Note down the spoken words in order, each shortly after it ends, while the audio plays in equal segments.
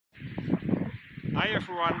Hi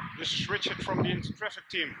everyone, this is Richard from the Intertraffic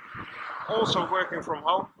team, also working from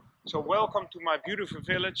home. So welcome to my beautiful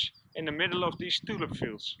village in the middle of these tulip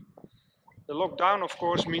fields. The lockdown of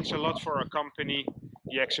course means a lot for our company,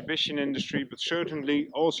 the exhibition industry, but certainly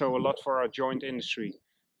also a lot for our joint industry.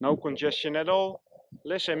 No congestion at all,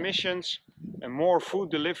 less emissions and more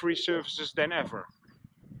food delivery services than ever.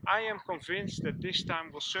 I am convinced that this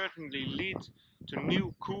time will certainly lead to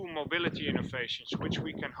new cool mobility innovations, which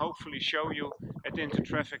we can hopefully show you at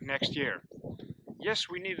Intertraffic next year. Yes,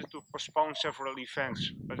 we needed to postpone several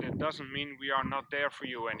events, but it doesn't mean we are not there for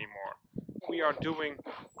you anymore. We are doing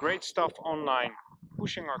great stuff online,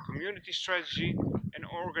 pushing our community strategy and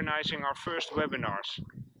organizing our first webinars.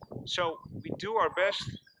 So we do our best,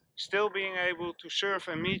 still being able to serve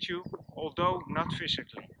and meet you, although not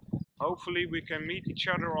physically. Hopefully we can meet each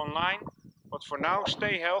other online, but for now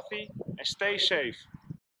stay healthy and stay safe.